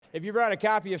If you brought a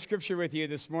copy of Scripture with you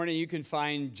this morning, you can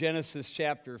find Genesis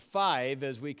chapter 5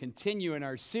 as we continue in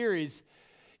our series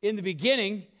in the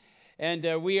beginning.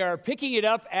 And we are picking it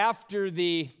up after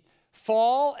the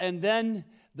fall and then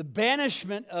the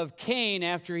banishment of Cain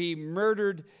after he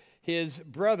murdered his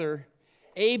brother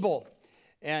Abel.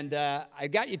 And I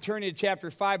got you turning to chapter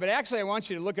 5, but actually I want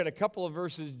you to look at a couple of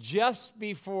verses just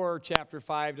before chapter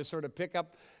 5 to sort of pick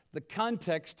up the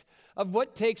context of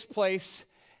what takes place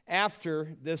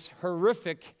after this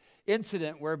horrific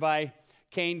incident whereby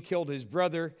Cain killed his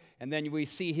brother, and then we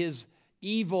see his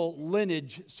evil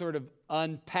lineage sort of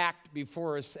unpacked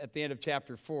before us at the end of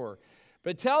chapter 4. But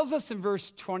it tells us in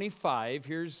verse 25,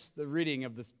 here's the reading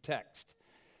of the text.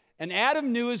 And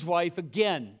Adam knew his wife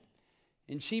again,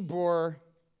 and she bore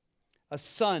a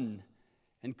son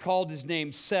and called his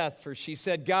name Seth, for she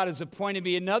said, God has appointed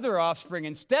me another offspring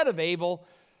instead of Abel,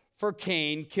 for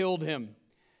Cain killed him.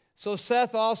 So to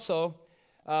Seth also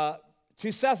a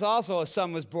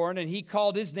son was born, and he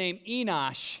called his name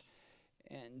Enosh.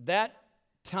 And that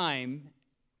time,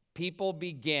 people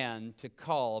began to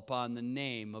call upon the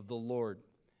name of the Lord.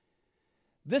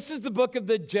 This is the book of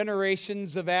the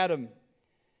generations of Adam.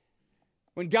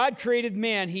 When God created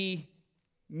man, he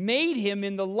made him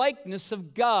in the likeness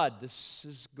of God. This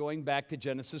is going back to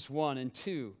Genesis 1 and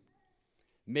 2.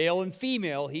 Male and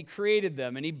female, he created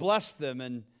them, and he blessed them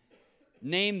and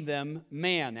named them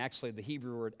man. Actually, the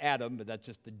Hebrew word Adam, but that's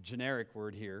just the generic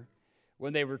word here.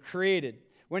 When they were created.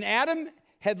 When Adam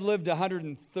had lived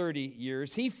 130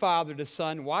 years, he fathered a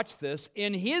son, watch this,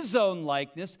 in his own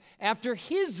likeness, after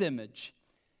his image,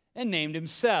 and named him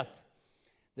Seth.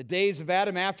 The days of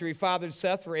Adam after he fathered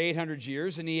Seth were 800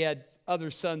 years, and he had other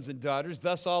sons and daughters.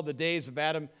 Thus all the days of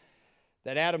Adam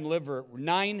that Adam lived were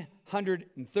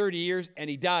 930 years, and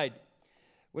he died.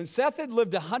 When Seth had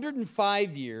lived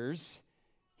 105 years,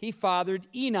 he fathered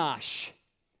Enosh.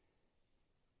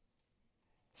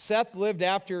 Seth lived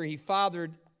after he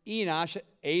fathered Enosh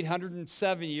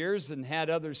 807 years and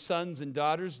had other sons and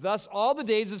daughters. Thus, all the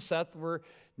days of Seth were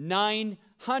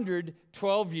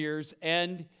 912 years,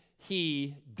 and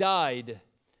he died.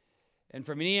 And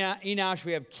from Enosh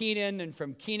we have Kenan, and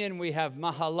from Kenan we have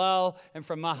Mahalalel, and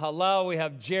from Mahalalel we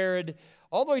have Jared,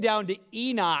 all the way down to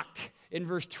Enoch in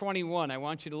verse 21. I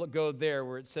want you to go there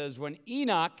where it says, when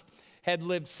Enoch had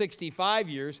lived 65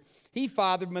 years, he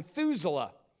fathered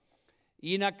Methuselah.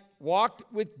 Enoch walked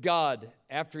with God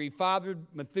after he fathered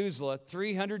Methuselah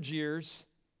 300 years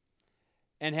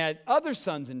and had other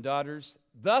sons and daughters.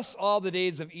 Thus all the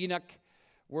days of Enoch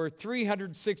were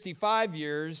 365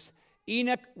 years.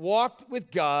 Enoch walked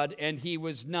with God, and he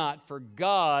was not, for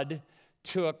God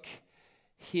took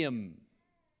him.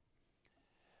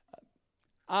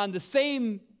 On the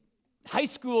same high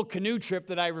school canoe trip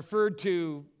that I referred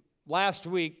to last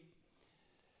week,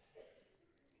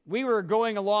 we were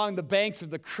going along the banks of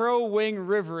the Crow Wing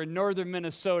River in northern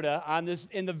Minnesota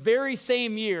in the very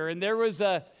same year, and there was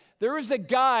a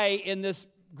guy in this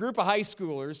group of high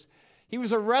schoolers. He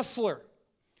was a wrestler,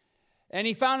 and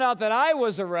he found out that I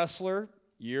was a wrestler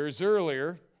years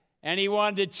earlier, and he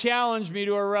wanted to challenge me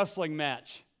to a wrestling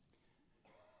match.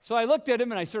 So I looked at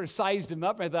him and I sort of sized him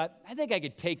up, and I thought, I think I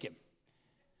could take him.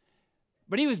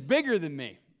 But he was bigger than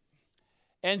me.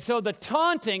 And so the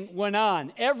taunting went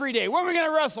on every day. When are we going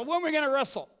to wrestle? When are we going to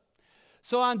wrestle?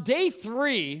 So on day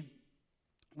 3,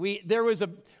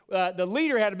 the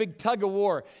leader had a big tug of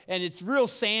war, and it's real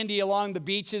sandy along the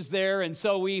beaches there. And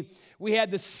so we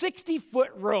had the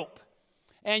 60-foot rope,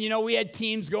 and we had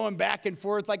teams going back and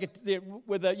forth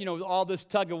with all this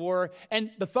tug of war. And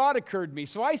the thought occurred to me.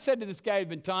 So I said to this guy who'd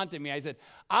been taunting me, I said,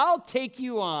 I'll take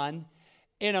you on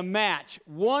in a match,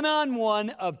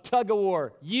 one-on-one of tug of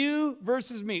war. You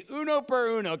versus me. Uno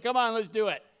per uno. Come on, let's do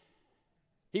it.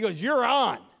 He goes, you're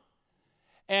on.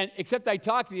 And except I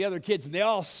talked to the other kids, and they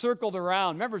all circled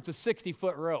around. Remember, it's a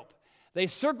 60-foot rope. They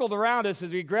circled around us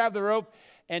as we grabbed the rope,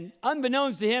 and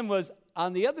unbeknownst to him was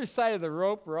on the other side of the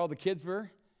rope where all the kids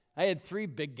were, I had 3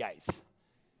 big guys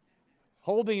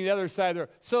holding the other side of the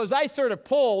rope. So as I sort of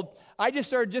pulled, I just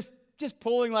started just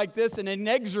pulling like this, and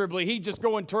inexorably, he just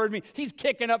going toward me. He's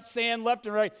kicking up sand left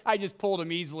and right. I just pulled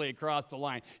him easily across the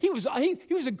line. He was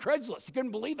incredulous. He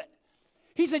couldn't believe it.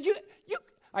 He said,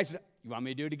 I said, you want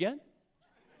me to do it again?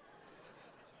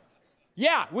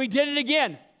 Yeah, we did it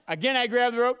again. Again, I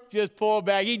grabbed the rope, just pulled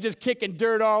back. He just kicking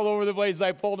dirt all over the place as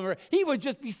I pulled him. He was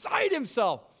just beside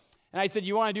himself. And I said,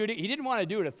 you want to do it? He didn't want to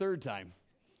do it a third time.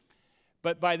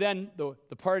 But by then,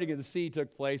 the parting of the sea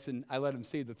took place, and I let him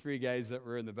see the 3 guys that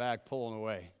were in the back pulling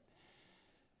away.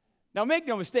 Now, make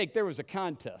no mistake, there was a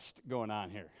contest going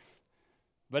on here.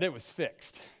 But it was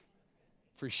fixed,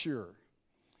 for sure.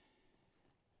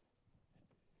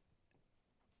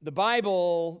 The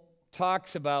Bible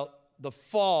talks about the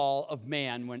fall of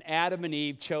man when Adam and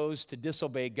Eve chose to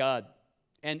disobey God.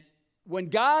 And when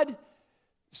God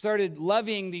started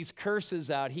levying these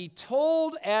curses out, he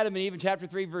told Adam and Eve in chapter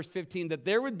 3, verse 15, that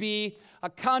there would be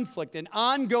a conflict, an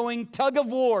ongoing tug of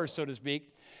war, so to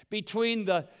speak, between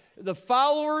the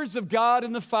followers of God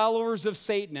and the followers of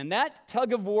Satan. And that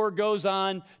tug of war goes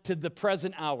on to the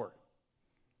present hour.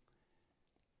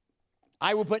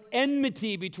 I will put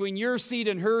enmity between your seed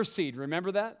and her seed.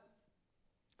 Remember that?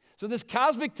 So this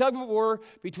cosmic tug of war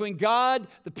between God,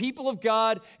 the people of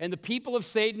God, and the people of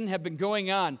Satan have been going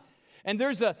on. And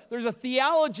there's a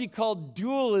theology called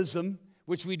dualism,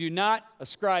 which we do not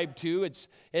ascribe to. It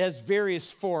has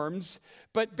various forms.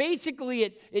 But basically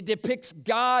it depicts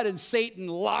God and Satan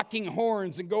locking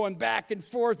horns and going back and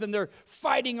forth, and they're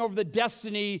fighting over the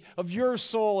destiny of your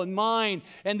soul and mine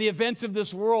and the events of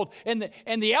this world. And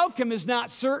the outcome is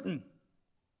not certain.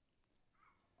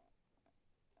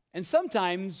 And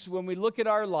sometimes when we look at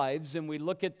our lives and we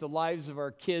look at the lives of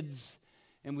our kids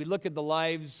and we look at the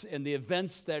lives and the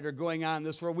events that are going on in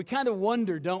this world, we kind of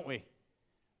wonder, don't we?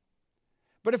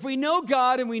 But if we know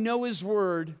God and we know His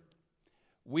Word,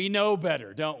 we know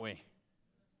better, don't we?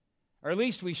 Or at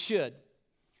least we should.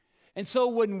 And so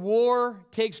when war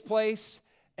takes place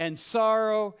and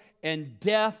sorrow and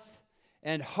death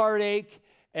and heartache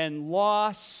and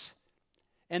loss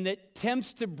and that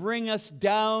tempts to bring us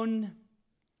down,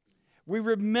 we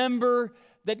remember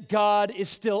that God is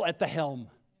still at the helm.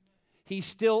 He's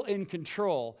still in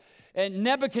control. And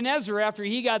Nebuchadnezzar, after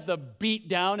he got the beat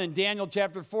down in Daniel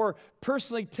chapter 4,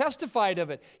 personally testified of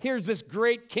it. Here's this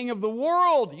great king of the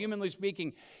world, humanly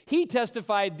speaking. He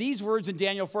testified these words in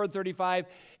Daniel 4:35,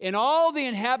 "And all the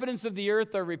inhabitants of the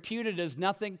earth are reputed as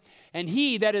nothing, and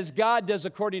he, that is God, does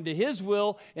according to his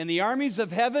will in the armies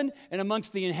of heaven and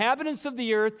amongst the inhabitants of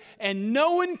the earth, and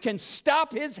no one can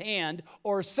stop his hand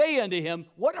or say unto him,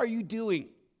 what are you doing?"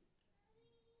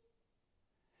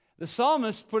 The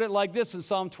psalmist put it like this in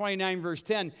Psalm 29, verse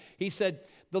 10. He said,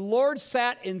 "The Lord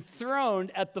sat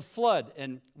enthroned at the flood."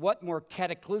 And what more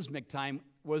cataclysmic time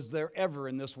was there ever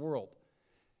in this world?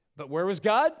 But where was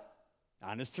God?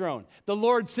 On his throne. The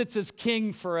Lord sits as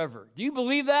king forever. Do you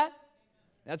believe that?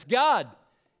 That's God.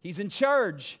 He's in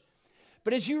charge.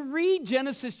 But as you read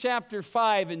Genesis chapter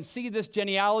 5 and see this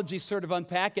genealogy sort of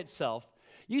unpack itself,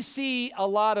 you see a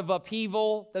lot of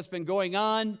upheaval that's been going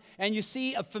on, and you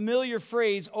see a familiar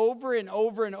phrase over and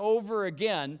over and over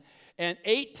again, and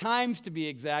 8 times to be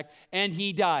exact, "and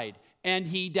he died, and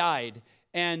he died,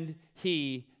 and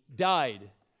he died."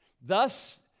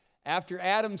 Thus, after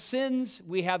Adam sins,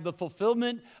 we have the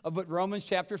fulfillment of what Romans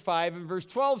chapter 5 and verse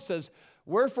 12 says,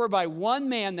 "Wherefore by one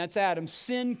man," that's Adam,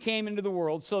 "sin came into the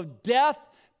world, so death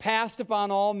passed upon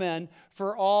all men,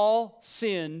 for all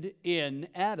sinned in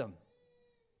Adam."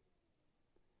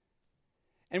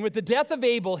 And with the death of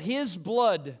Abel, his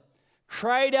blood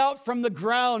cried out from the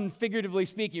ground, figuratively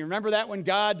speaking. Remember that when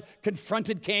God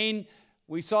confronted Cain?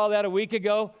 We saw that a week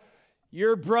ago.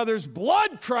 Your brother's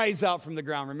blood cries out from the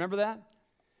ground. Remember that?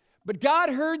 But God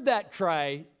heard that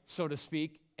cry, so to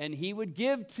speak, and he would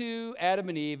give to Adam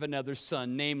and Eve another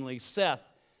son, namely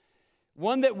Seth,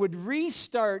 one that would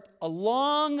restart a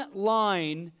long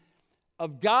line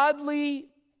of godly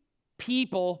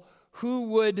people who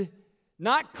would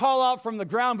not call out from the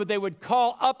ground, but they would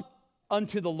call up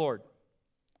unto the Lord.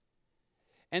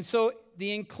 And so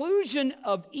the inclusion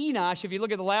of Enosh, if you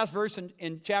look at the last verse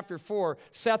in chapter 4,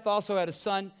 Seth also had a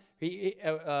son. He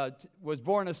was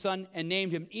born a son and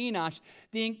named him Enosh.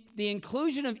 The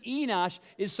inclusion of Enosh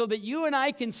is so that you and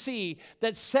I can see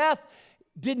that Seth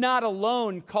did not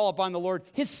alone call upon the Lord.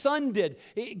 His son did.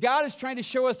 God is trying to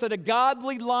show us that a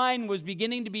godly line was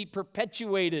beginning to be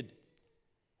perpetuated.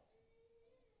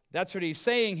 That's what he's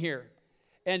saying here.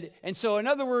 And so, in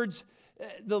other words,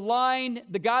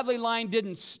 the godly line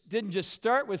didn't just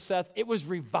start with Seth, it was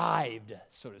revived,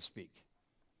 so to speak.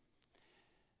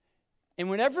 And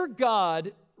whenever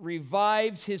God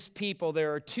revives his people,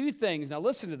 there are 2 things. Now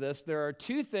listen to this. There are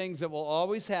 2 things that will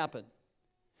always happen.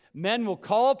 Men will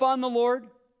call upon the Lord,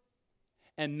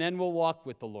 and men will walk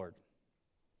with the Lord.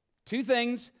 2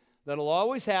 things that will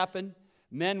always happen.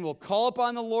 Men will call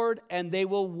upon the Lord, and they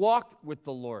will walk with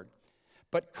the Lord.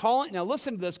 But now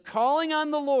listen to this, calling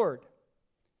on the Lord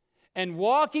and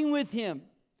walking with him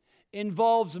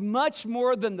involves much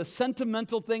more than the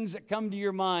sentimental things that come to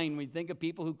your mind when you think of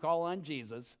people who call on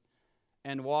Jesus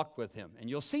and walk with him. And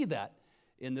you'll see that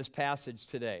in this passage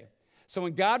today. So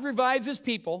when God revives his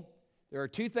people, there are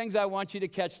 2 things I want you to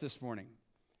catch this morning.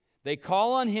 They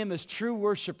call on him as true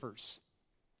worshipers,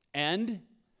 and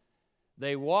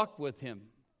they walk with him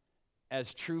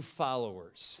as true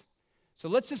followers. So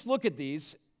let's just look at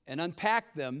these and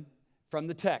unpack them from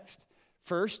the text.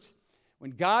 First,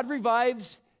 when God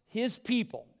revives his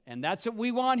people, and that's what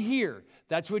we want here.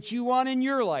 That's what you want in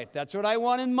your life. That's what I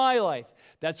want in my life.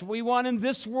 That's what we want in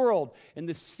this world, in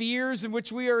the spheres in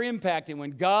which we are impacting.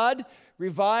 When God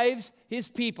revives his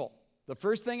people, the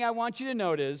first thing I want you to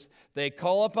note is they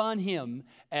call upon him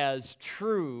as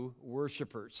true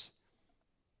worshipers.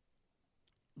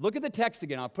 Look at the text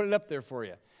again. I'll put it up there for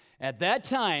you. At that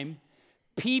time,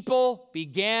 people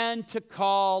began to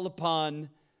call upon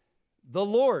the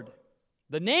Lord,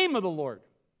 the name of the Lord.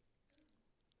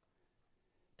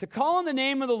 To call on the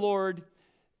name of the Lord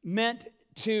meant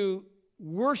to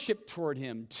worship toward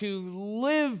him, to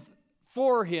live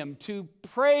for him, to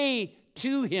pray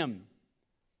to him.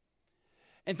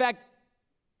 In fact,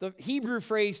 the Hebrew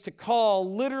phrase to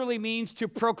call literally means to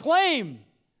proclaim,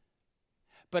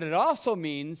 but it also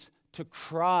means to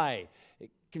cry. It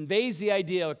conveys the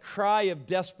idea of a cry of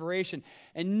desperation.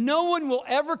 And no one will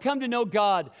ever come to know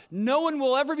God. No one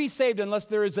will ever be saved unless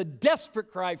there is a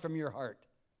desperate cry from your heart.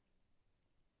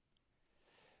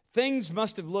 Things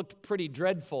must have looked pretty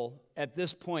dreadful at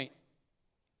this point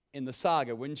in the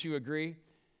saga, wouldn't you agree?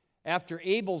 After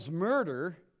Abel's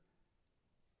murder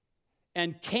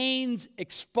and Cain's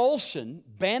expulsion,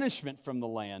 banishment from the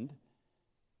land,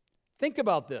 think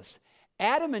about this.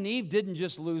 Adam and Eve didn't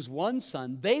just lose one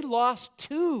son, they lost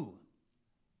two.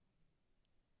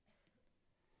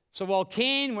 So while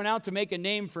Cain went out to make a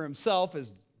name for himself,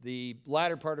 as the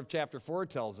latter part of chapter 4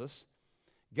 tells us,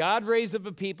 God raised up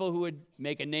a people who would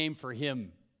make a name for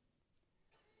him.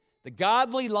 The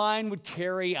godly line would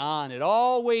carry on. It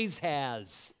always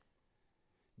has.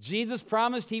 Jesus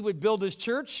promised he would build his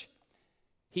church.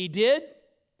 He did.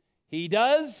 He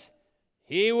does.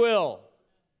 He will.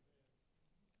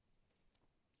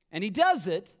 And he does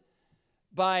it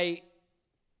by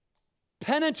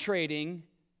penetrating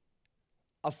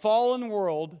a fallen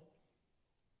world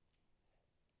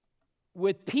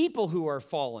with people who are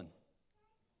fallen.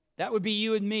 That would be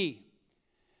you and me.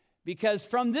 Because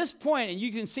from this point, and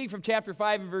you can see from chapter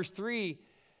 5 and verse 3,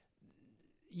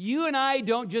 you and I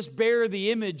don't just bear the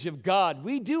image of God.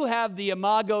 We do have the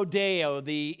imago Dei,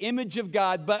 the image of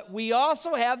God, but we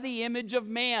also have the image of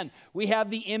man. We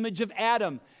have the image of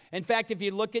Adam. In fact, if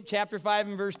you look at chapter 5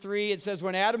 and verse 3, it says,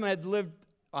 when Adam had lived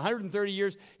 130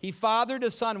 years, he fathered a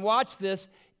son, watch this,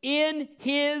 in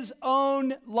his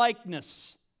own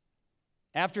likeness,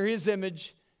 after his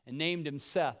image, and named him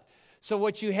Seth. So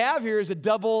what you have here is a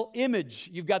double image.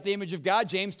 You've got the image of God.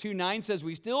 James 2:9 says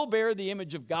we still bear the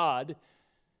image of God,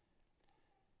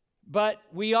 but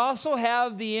we also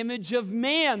have the image of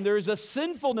man. There's a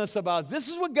sinfulness about it. This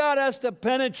is what God has to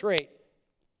penetrate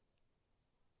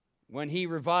when he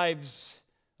revives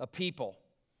a people.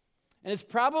 And it's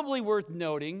probably worth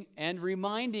noting and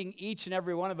reminding each and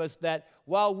every one of us that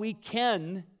while we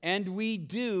can and we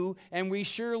do and we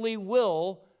surely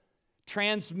will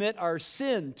transmit our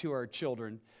sin to our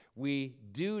children, we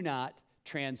do not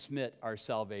transmit our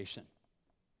salvation.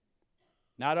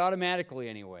 Not automatically,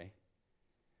 anyway.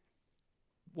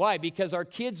 Why? Because our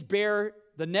kids bear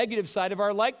the negative side of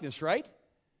our likeness, right?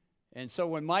 And so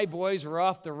when my boys were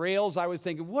off the rails, I was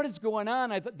thinking, what is going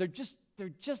on? I thought they're just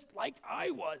like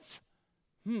I was.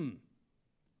 And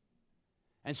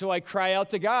so I cry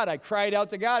out to God. I cried out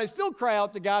to God. I still cry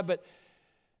out to God, but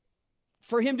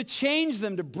for him to change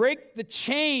them, to break the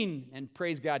chain. And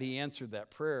praise God, he answered that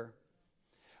prayer.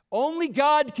 Only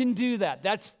God can do that.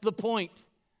 That's the point.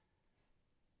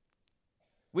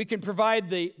 We can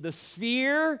provide the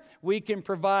sphere. We can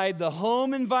provide the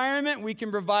home environment. We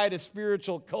can provide a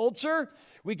spiritual culture.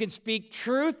 We can speak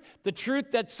truth, the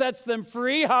truth that sets them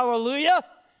free. Hallelujah.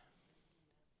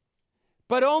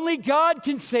 But only God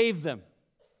can save them.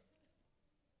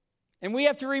 And we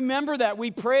have to remember that. We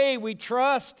pray, we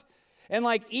trust. And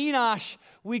like Enosh,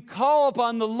 we call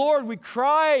upon the Lord. We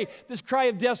cry this cry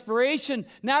of desperation,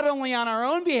 not only on our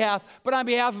own behalf, but on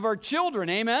behalf of our children.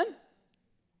 Amen?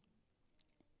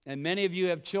 And many of you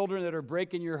have children that are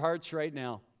breaking your hearts right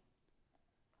now.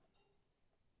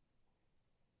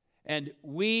 And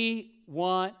we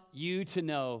want you to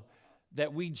know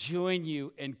that we join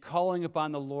you in calling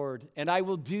upon the Lord. And I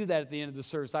will do that at the end of the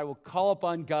service. I will call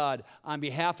upon God on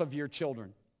behalf of your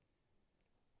children.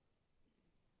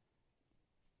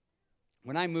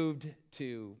 When I moved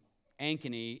to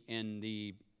Ankeny in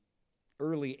the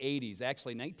early 80s,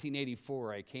 actually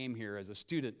 1984, I came here as a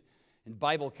student in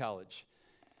Bible college,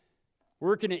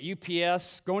 working at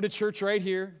UPS, going to church right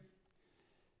here.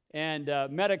 and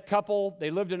met a couple.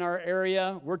 They lived in our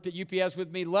area, worked at UPS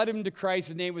with me, led him to Christ.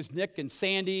 His name was Nick and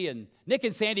Sandy, and Nick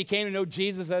and Sandy came to know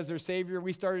Jesus as their Savior.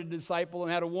 We started to disciple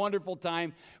and had a wonderful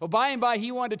time. Well, by and by,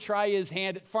 he wanted to try his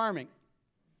hand at farming.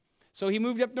 So he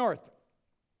moved up north.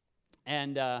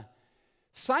 And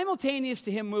simultaneous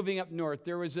to him moving up north,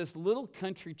 there was this little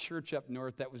country church up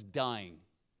north that was dying.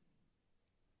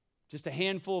 Just a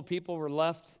handful of people were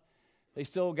left. They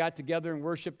still got together and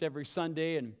worshiped every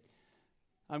Sunday. And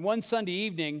on one Sunday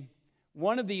evening,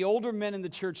 one of the older men in the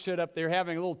church stood up. They were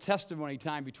having a little testimony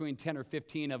time between 10 or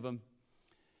 15 of them.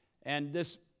 And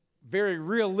this very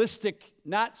realistic,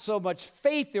 not so much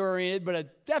faith-oriented,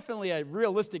 but definitely a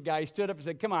realistic guy stood up and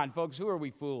said, "Come on, folks, who are we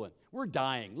fooling? We're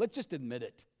dying. Let's just admit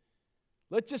it.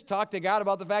 Let's just talk to God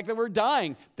about the fact that we're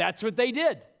dying." That's what they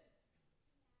did.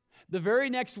 The very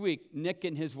next week, Nick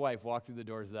and his wife walked through the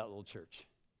doors of that little church.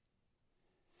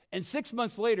 And 6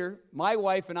 months later, my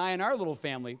wife and I and our little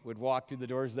family would walk through the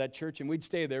doors of that church, and we'd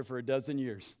stay there for a dozen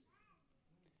years.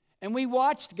 And we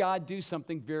watched God do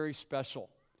something very special.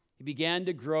 He began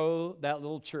to grow that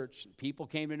little church. People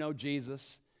came to know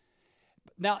Jesus.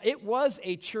 Now, it was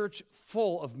a church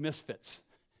full of misfits.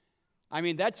 I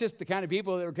mean, that's just the kind of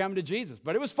people that were coming to Jesus.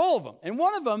 But it was full of them. And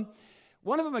one of them,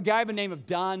 a guy by the name of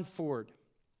Don Ford.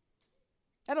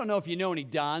 I don't know if you know any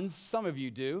Dons. Some of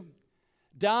you do.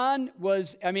 Don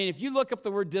was, if you look up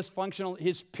the word dysfunctional,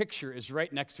 his picture is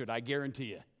right next to it, I guarantee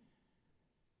you.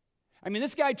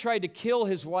 This guy tried to kill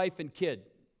his wife and kid.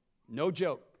 No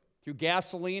joke. Threw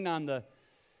gasoline on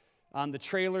the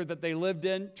trailer that they lived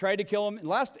in, tried to kill him.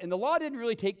 And the law didn't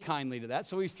really take kindly to that,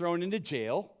 so he's thrown into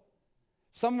jail.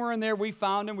 Somewhere in there, we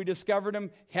found him, we discovered him,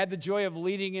 had the joy of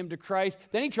leading him to Christ.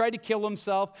 Then he tried to kill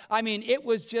himself. It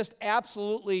was just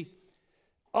absolutely,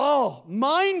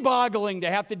 mind-boggling to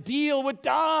have to deal with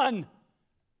Don.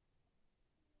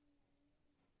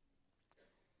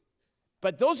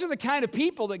 But those are the kind of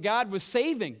people that God was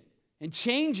saving and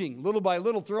changing little by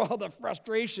little through all the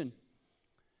frustration.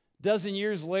 A dozen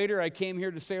years later, I came here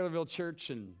to Saylorville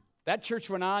Church, and that church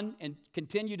went on and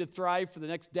continued to thrive for the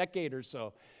next decade or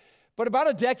so. But about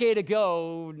a decade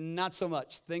ago, not so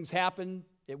much. Things happened.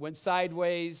 It went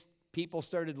sideways. People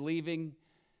started leaving.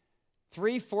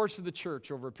 3/4 of the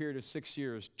church over a period of 6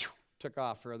 years took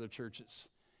off for other churches.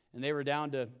 And they were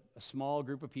down to a small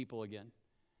group of people again.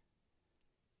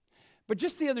 But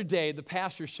just the other day, the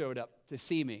pastor showed up to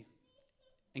see me.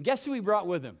 And guess who he brought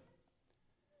with him?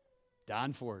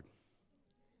 Don Ford.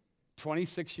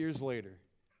 26 years later.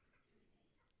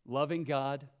 Loving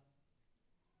God.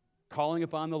 Calling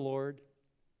upon the Lord.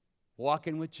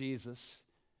 Walking with Jesus.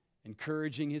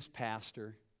 Encouraging his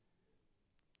pastor.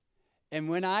 And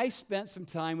when I spent some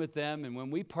time with them and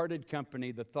when we parted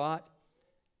company, the thought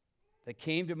that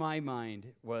came to my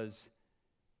mind was,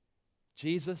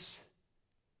 Jesus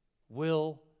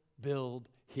will build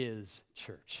his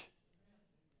church.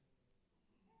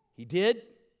 He did,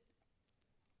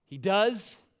 he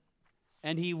does,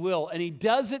 and he will. And he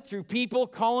does it through people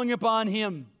calling upon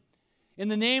him in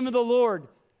the name of the Lord,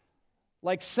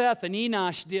 like Seth and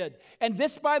Enosh did. And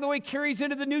this, by the way, carries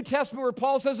into the New Testament where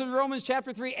Paul says in Romans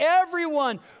chapter 3,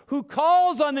 everyone who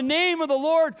calls on the name of the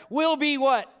Lord will be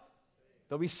what?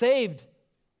 They'll be saved.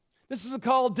 This is a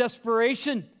call of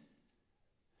desperation.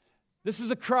 This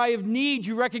is a cry of need.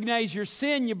 You recognize your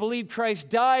sin. You believe Christ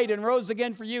died and rose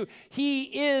again for you. He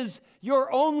is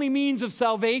your only means of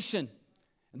salvation.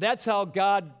 That's how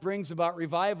God brings about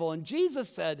revival. And Jesus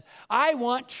said, I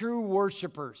want true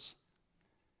worshipers.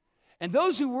 And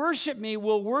those who worship me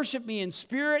will worship me in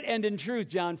spirit and in truth,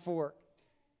 John 4.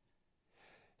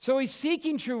 So he's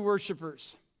seeking true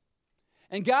worshipers.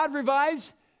 And God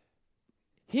revives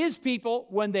his people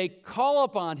when they call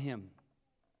upon him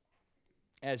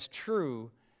as true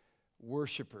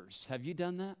worshipers. Have you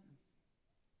done that?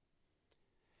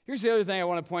 Here's the other thing I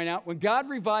want to point out. When God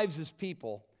revives his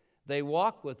people, they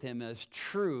walk with him as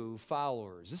true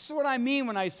followers. This is what I mean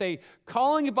when I say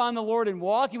calling upon the Lord and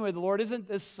walking with the Lord isn't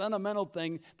this sentimental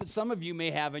thing that some of you may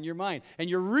have in your mind. And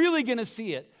you're really going to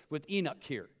see it with Enoch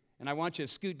here. And I want you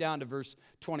to scoot down to verse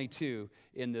 22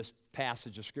 in this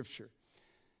passage of Scripture.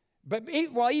 But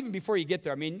even before you get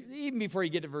there, even before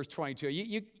you get to verse 22,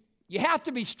 you have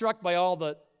to be struck by all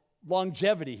the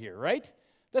longevity here, right?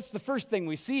 That's the first thing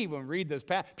we see when we read this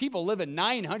passage. People living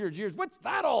 900 years. What's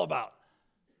that all about?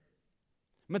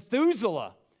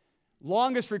 Methuselah,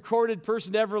 longest recorded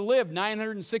person to ever live,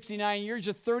 969 years,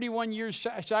 just 31 years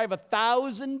shy of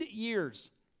 1,000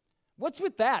 years. What's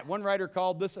with that? One writer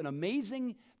called this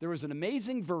there was an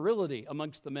amazing virility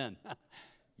amongst the men.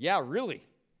 Yeah, really.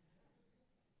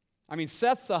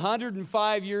 Seth's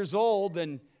 105 years old,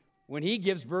 and when he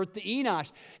gives birth to Enosh.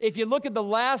 If you look at the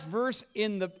last verse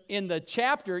in the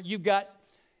chapter, you've got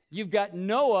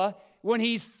Noah. When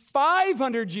he's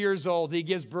 500 years old, he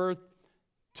gives birth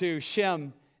to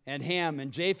Shem and Ham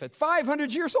and Japheth.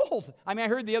 500 years old. I mean, I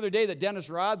heard the other day that Dennis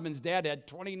Rodman's dad had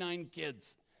 29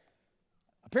 kids.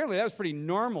 Apparently, that was pretty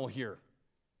normal here.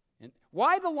 And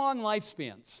why the long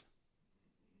lifespans?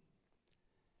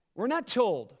 We're not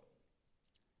told.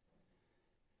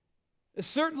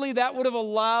 Certainly, that would have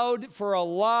allowed for a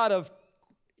lot of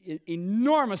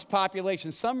enormous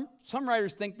populations. Some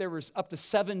writers think there was up to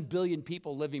 7 billion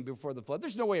people living before the flood.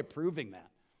 There's no way of proving that.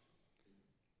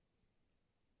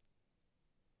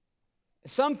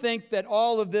 Some think that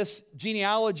all of this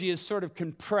genealogy is sort of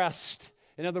compressed.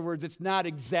 In other words, it's not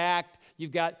exact.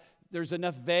 There's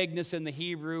enough vagueness in the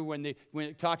Hebrew when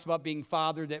it talks about being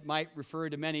father that might refer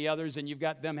to many others, and you've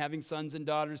got them having sons and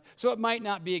daughters. So it might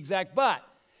not be exact, but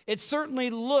it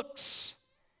certainly looks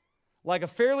like a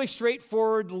fairly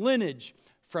straightforward lineage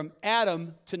from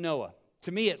Adam to Noah,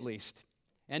 to me at least,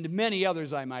 and to many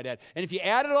others I might add. And if you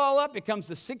add it all up, it comes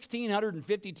to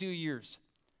 1,652 years.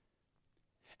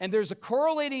 And there's a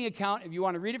correlating account, if you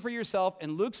want to read it for yourself,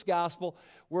 in Luke's gospel,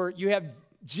 where you have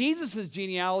Jesus'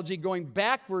 genealogy going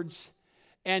backwards,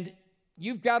 and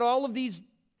you've got all of these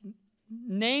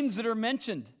names that are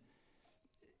mentioned.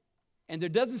 And there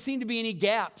doesn't seem to be any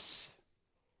gaps.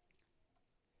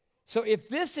 So if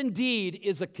this indeed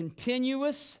is a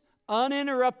continuous,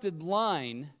 uninterrupted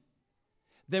line,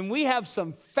 then we have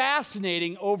some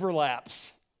fascinating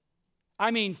overlaps.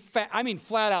 I mean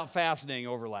flat out fascinating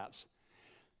overlaps.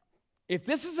 If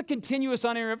this is a continuous,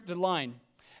 uninterrupted line,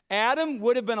 Adam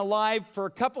would have been alive for a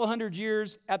couple hundred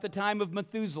years at the time of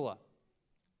Methuselah.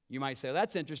 You might say,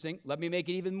 that's interesting. Let me make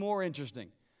it even more interesting.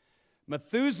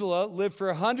 Methuselah lived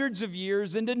for hundreds of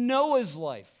years into Noah's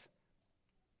life.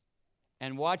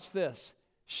 And watch this.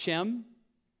 Shem,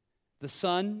 the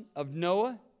son of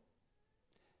Noah,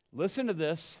 listen to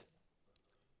this.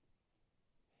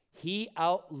 He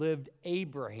outlived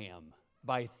Abraham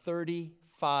by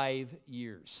 35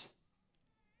 years.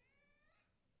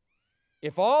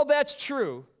 If all that's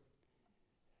true,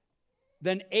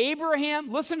 then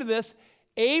Abraham, listen to this,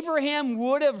 Abraham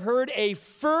would have heard a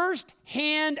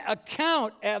first-hand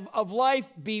account of life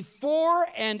before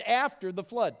and after the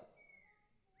flood.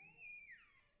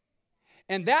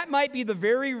 And that might be the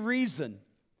very reason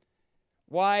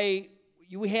why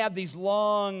we have these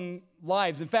long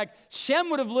lives. In fact, Shem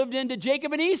would have lived into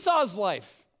Jacob and Esau's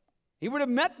life. He would have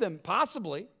met them,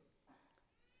 possibly.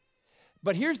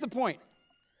 But here's the point.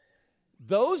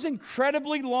 Those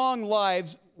incredibly long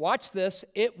lives, watch this,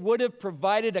 it would have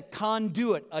provided a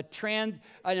conduit,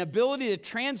 an ability to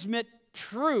transmit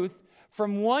truth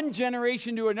from one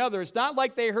generation to another. It's not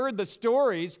like they heard the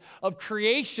stories of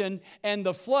creation and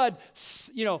the flood,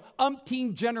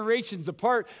 umpteen generations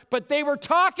apart, but they were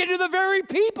talking to the very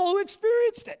people who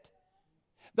experienced it.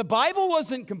 The Bible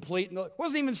wasn't complete, it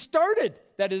wasn't even started.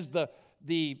 That is the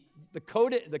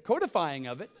codifying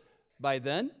of it by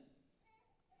then.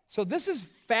 So this is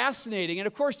fascinating. And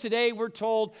of course, today we're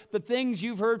told the things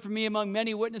you've heard from me among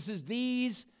many witnesses,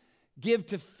 these give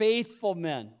to faithful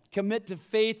men, commit to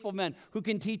faithful men who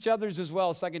can teach others as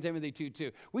well, 2 Timothy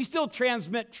 2:2. We still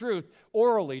transmit truth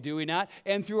orally, do we not?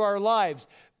 And through our lives.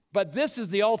 But this is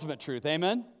the ultimate truth,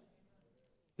 amen?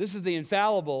 This is the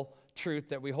infallible truth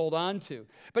that we hold on to.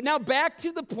 But now back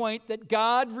to the point that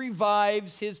God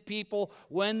revives his people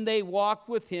when they walk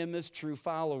with him as true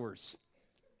followers.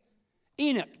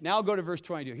 Enoch. Now I'll go to verse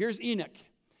 22. Here's Enoch.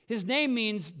 His name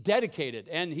means dedicated,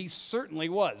 and he certainly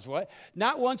was. What?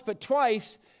 Not once, but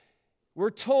twice, we're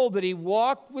told that he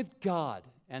walked with God.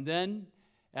 And then,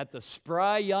 at the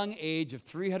spry young age of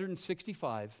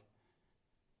 365,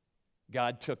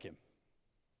 God took him.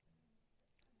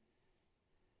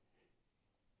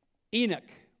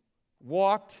 Enoch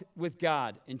walked with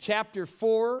God. In chapter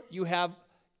 4, you have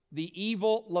the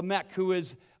evil Lamech, who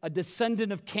is a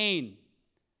descendant of Cain.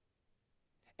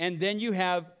 And then you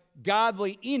have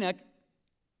godly Enoch,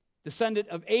 descendant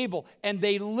of Abel. And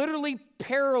they literally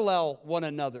parallel one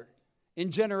another in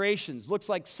generations. Looks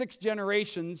like 6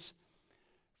 generations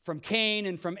from Cain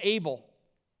and from Abel.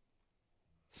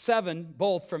 7,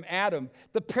 both from Adam.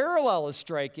 The parallel is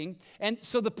striking. And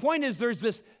so the point is there's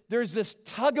this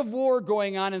tug of war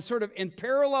going on, and sort of in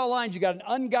parallel lines. You've got an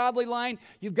ungodly line,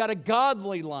 you've got a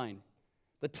godly line.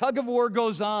 The tug of war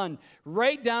goes on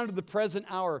right down to the present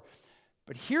hour.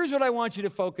 But here's what I want you to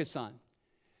focus on.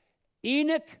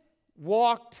 Enoch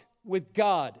walked with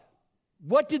God.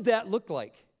 What did that look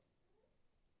like?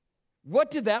 What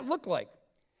did that look like?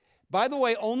 By the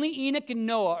way, only Enoch and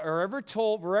Noah were ever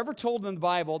told in the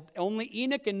Bible, only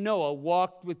Enoch and Noah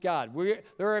walked with God.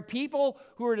 There are people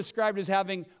who are described as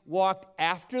having walked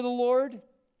after the Lord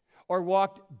or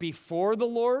walked before the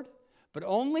Lord, but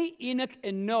only Enoch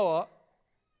and Noah,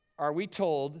 are we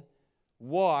told,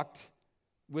 walked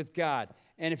with God.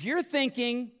 And if you're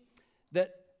thinking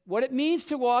that what it means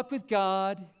to walk with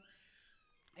God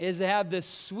is to have this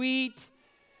sweet,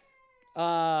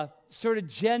 sort of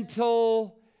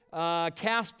gentle,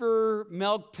 Casper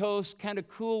milk toast kind of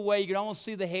cool way, you can almost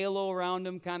see the halo around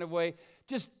him kind of way,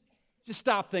 just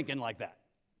stop thinking like that.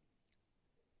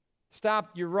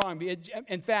 Stop, you're wrong.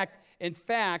 In fact,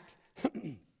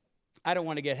 I don't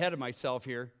want to get ahead of myself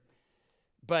here,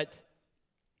 but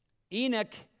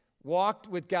Enoch walked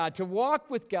with God. To walk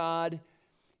with God,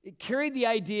 it carried the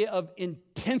idea of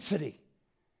intensity.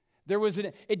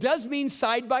 It does mean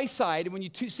side by side. And when you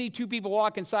see two people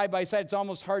walking side by side, it's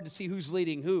almost hard to see who's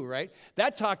leading who, right?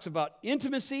 That talks about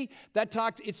intimacy.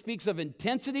 It speaks of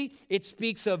intensity. It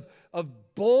speaks of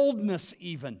boldness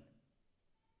even.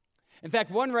 In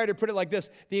fact, one writer put it like this: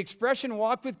 the expression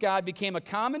walk with God became a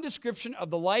common description of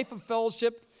the life of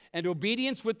fellowship and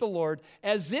obedience with the Lord,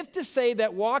 as if to say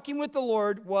that walking with the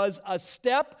Lord was a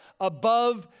step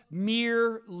above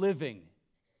mere living,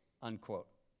 unquote.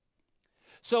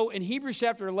 So in Hebrews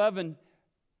chapter 11,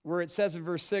 where it says in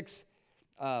verse 6,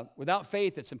 without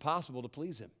faith it's impossible to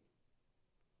please him.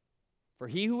 For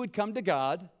he who would come to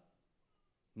God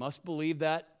must believe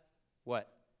that, what?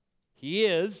 He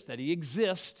is, that he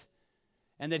exists,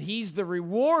 and that he's the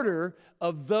rewarder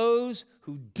of those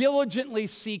who diligently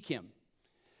seek him.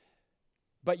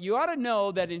 But you ought to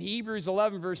know that in Hebrews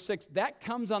 11, verse 6, that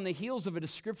comes on the heels of a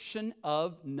description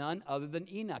of none other than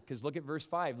Enoch. Because look at verse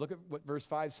 5. Look at what verse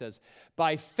 5 says.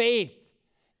 By faith,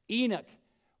 Enoch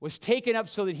was taken up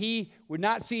so that he would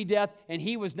not see death, and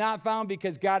he was not found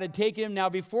because God had taken him. Now,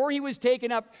 before he was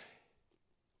taken up,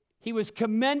 he was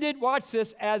commended, watch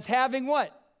this, as having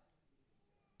what?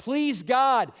 Please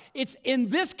God. It's in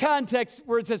this context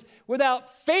where it says,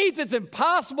 without faith, it's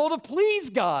impossible to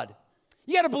please God.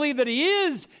 You got to believe that he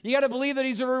is. You got to believe that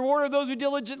he's a rewarder of those who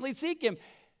diligently seek him,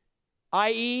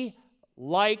 i.e.,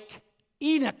 like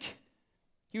Enoch.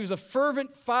 He was a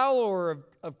fervent follower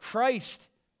of Christ.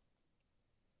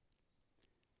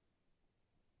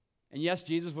 And yes,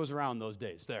 Jesus was around those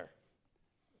days there.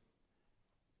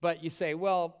 But you say,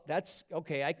 well, that's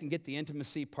okay, I can get the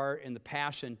intimacy part and the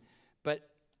passion, but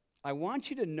I want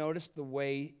you to notice the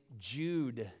way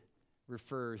Jude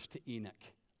refers to Enoch.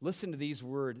 Listen to these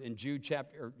words in Jude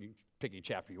chapter, or pick any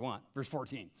chapter you want, verse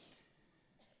 14.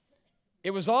 It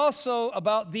was also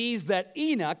about these that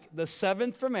Enoch, the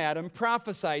seventh from Adam,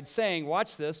 prophesied, saying,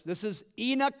 watch this is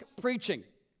Enoch preaching.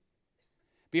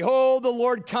 Behold, the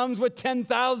Lord comes with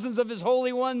 10,000s of his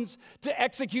holy ones to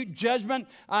execute judgment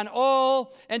on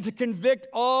all and to convict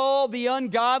all the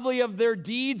ungodly of their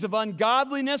deeds of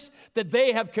ungodliness that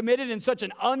they have committed in such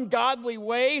an ungodly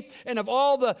way, and of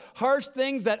all the harsh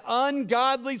things that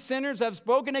ungodly sinners have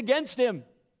spoken against him.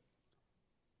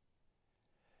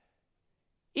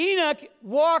 Enoch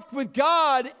walked with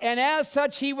God, and as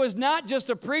such, he was not just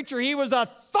a preacher, he was a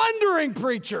thundering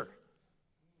preacher,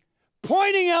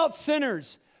 pointing out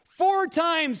sinners. 4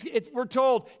 times, we're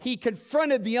told, he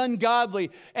confronted the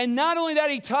ungodly. And not only that,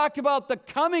 he talked about the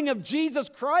coming of Jesus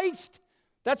Christ.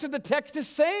 That's what the text is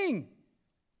saying.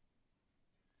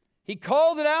 He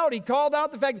called it out. He called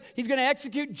out the fact that he's going to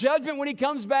execute judgment when he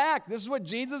comes back. This is what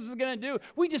Jesus is going to do.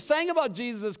 We just sang about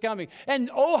Jesus coming. And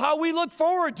oh, how we look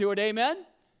forward to it, amen?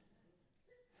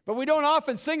 But we don't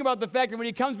often sing about the fact that when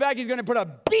he comes back, he's going to put a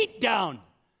beat down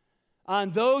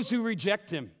on those who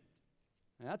reject him.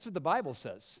 And that's what the Bible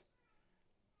says.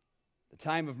 The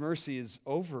time of mercy is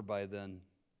over by then.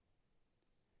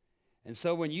 And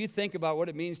so when you think about what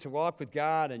it means to walk with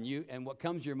God, and what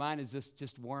comes to your mind is this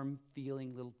just warm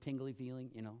feeling, little tingly feeling,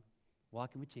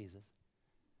 walking with Jesus.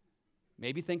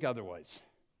 Maybe think otherwise.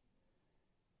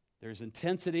 There's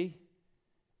intensity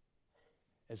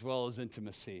as well as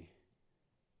intimacy.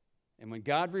 And when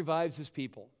God revives his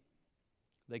people,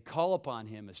 they call upon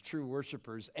him as true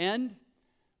worshipers, and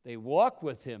they walk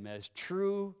with him as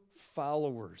true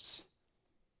followers.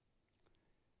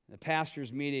 In the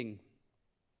pastor's meeting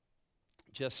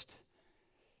just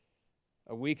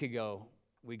a week ago,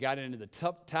 we got into the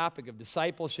topic of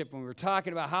discipleship, and we were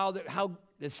talking about how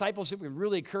discipleship would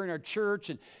really occur in our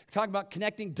church, and talking about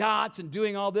connecting dots and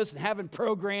doing all this and having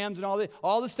programs and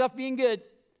all this stuff being good.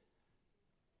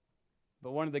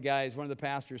 But one of the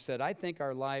pastors said, I think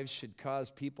our lives should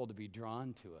cause people to be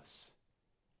drawn to us.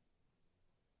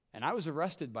 And I was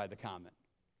arrested by the comment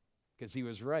because he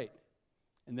was right.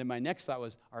 And then my next thought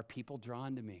was, are people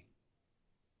drawn to me?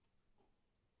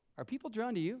 Are people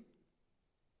drawn to you?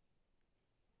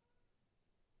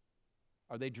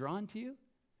 Are they drawn to you?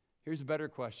 Here's a better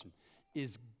question.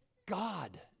 Is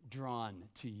God drawn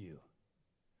to you?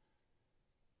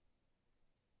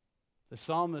 The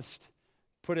psalmist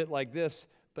put it like this,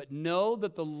 but know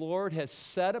that the Lord has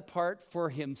set apart for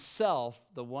himself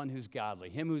the one who's godly,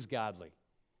 him who's godly.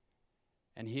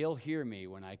 And he'll hear me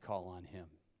when I call on him.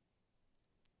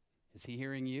 Is he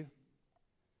hearing you?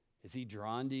 Is he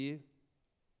drawn to you?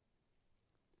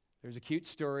 There's a cute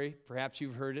story, perhaps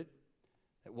you've heard it,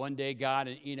 that one day God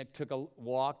and Enoch took a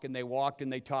walk, and they walked,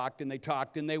 and they talked, and they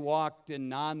talked, and they walked,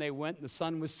 and on they went, and the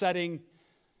sun was setting.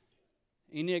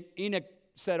 Enoch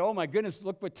said, oh my goodness,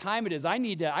 look what time it is. I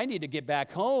need to get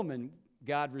back home. And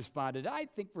God responded, I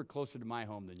think we're closer to my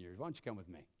home than yours. Why don't you come with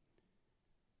me?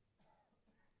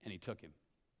 And he took him.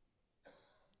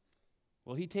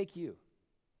 Will he take you?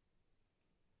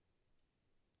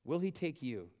 Will he take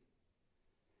you?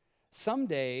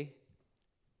 Someday,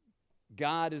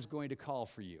 God is going to call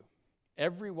for you.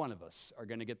 Every one of us are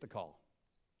going to get the call.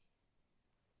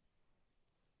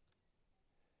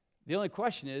 The only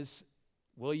question is,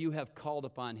 will you have called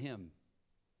upon him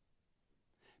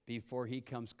before he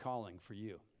comes calling for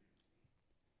you?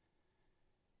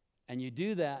 And you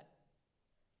do that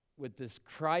with this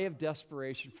cry of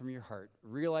desperation from your heart,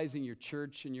 realizing your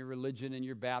church and your religion and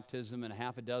your baptism and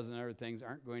half a dozen other things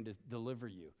aren't going to deliver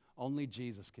you. Only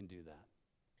Jesus can do that.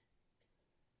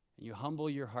 And you humble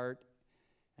your heart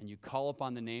and you call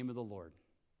upon the name of the Lord.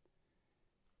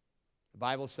 The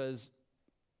Bible says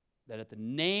that at the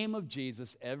name of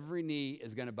Jesus, every knee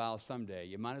is going to bow someday.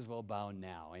 You might as well bow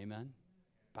now. Amen?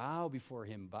 Bow before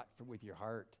him with your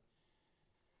heart.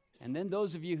 And then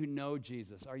those of you who know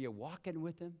Jesus, are you walking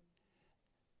with him?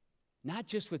 Not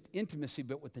just with intimacy,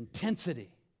 but with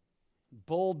intensity,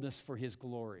 boldness for his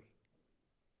glory.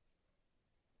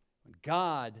 When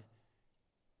God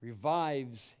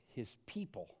revives his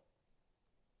people,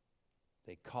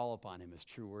 they call upon him as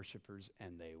true worshipers,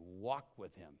 and they walk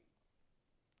with him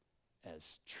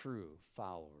as true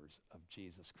followers of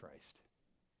Jesus Christ.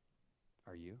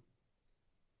 Are you?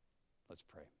 Let's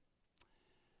pray.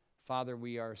 Father,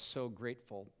 we are so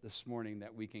grateful this morning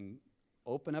that we can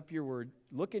open up your word,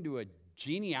 look into a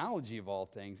genealogy of all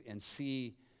things, and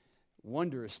see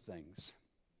wondrous things.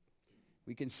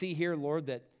 We can see here, Lord,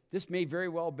 that this may very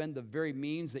well have been the very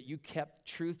means that you kept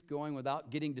truth going without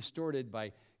getting distorted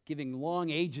by giving long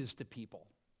ages to people.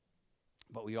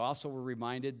 But we also were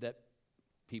reminded that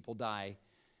people die.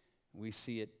 We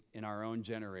see it in our own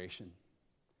generation.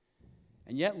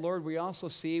 And yet, Lord, we also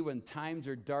see when times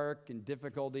are dark and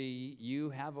difficulty, you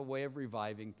have a way of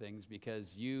reviving things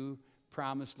because you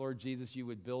promised, Lord Jesus, you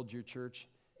would build your church.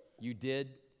 You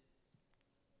did.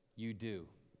 You do.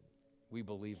 We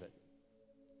believe it.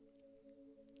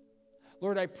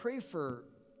 Lord, I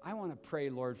want to pray,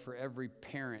 Lord, for every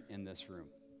parent in this room.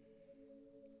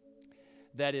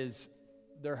 That is,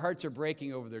 their hearts are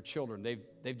breaking over their children.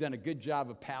 They've done a good job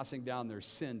of passing down their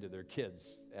sin to their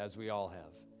kids, as we all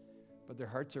have. But their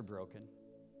hearts are broken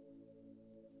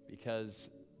because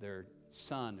their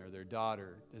son or their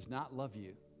daughter does not love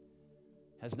you,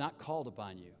 has not called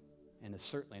upon you, and is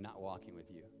certainly not walking with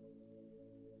you.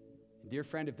 Dear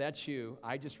friend, if that's you,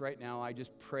 I just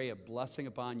pray a blessing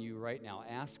upon you right now,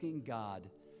 asking God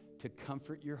to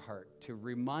comfort your heart, to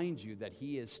remind you that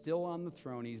he is still on the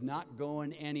throne. He's not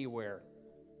going anywhere.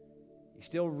 He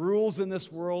still rules in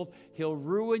this world. He'll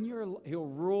rule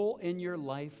in your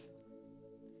life.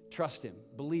 Trust him.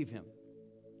 Believe him.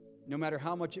 No matter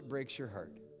how much it breaks your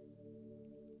heart.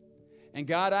 And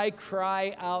God, I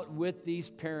cry out with these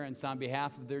parents on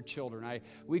behalf of their children.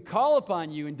 We call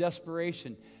upon you in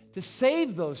desperation to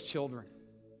save those children.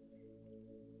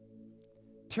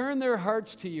 Turn their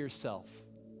hearts to yourself.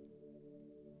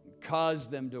 And cause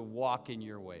them to walk in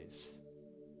your ways.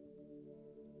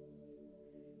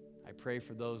 I pray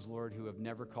for those, Lord, who have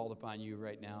never called upon you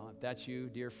right now. If that's you,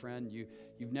 dear friend,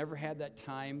 you've never had that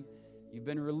time. You've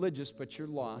been religious, but you're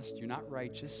lost. You're not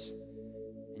righteous.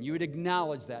 And you would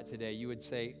acknowledge that today. You would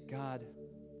say, God,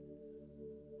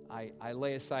 I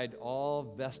lay aside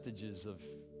all vestiges of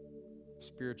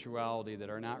spirituality that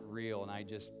are not real, and I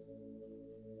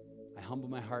humble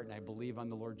my heart and I believe on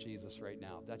the Lord Jesus right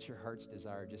now. If that's your heart's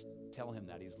desire, just tell him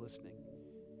that he's listening.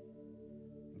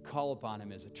 And call upon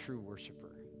him as a true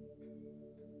worshiper.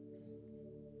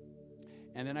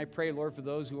 And then I pray, Lord, for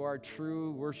those who are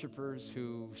true worshipers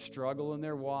who struggle in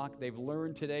their walk. They've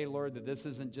learned today, Lord, that this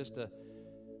isn't just a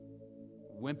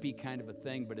wimpy kind of a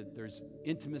thing, but there's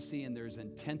intimacy and there's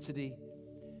intensity.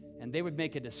 And they would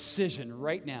make a decision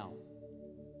right now.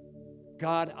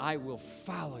 God, I will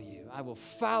follow you. I will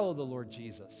follow the Lord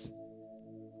Jesus.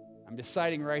 I'm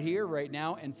deciding right here, right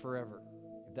now, and forever.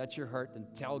 If that's your heart, then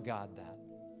tell God that.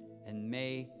 And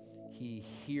may He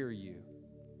hear you,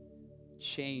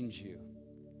 change you,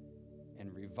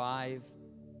 and revive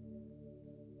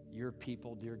your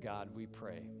people, dear God, we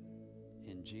pray.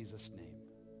 In Jesus' name.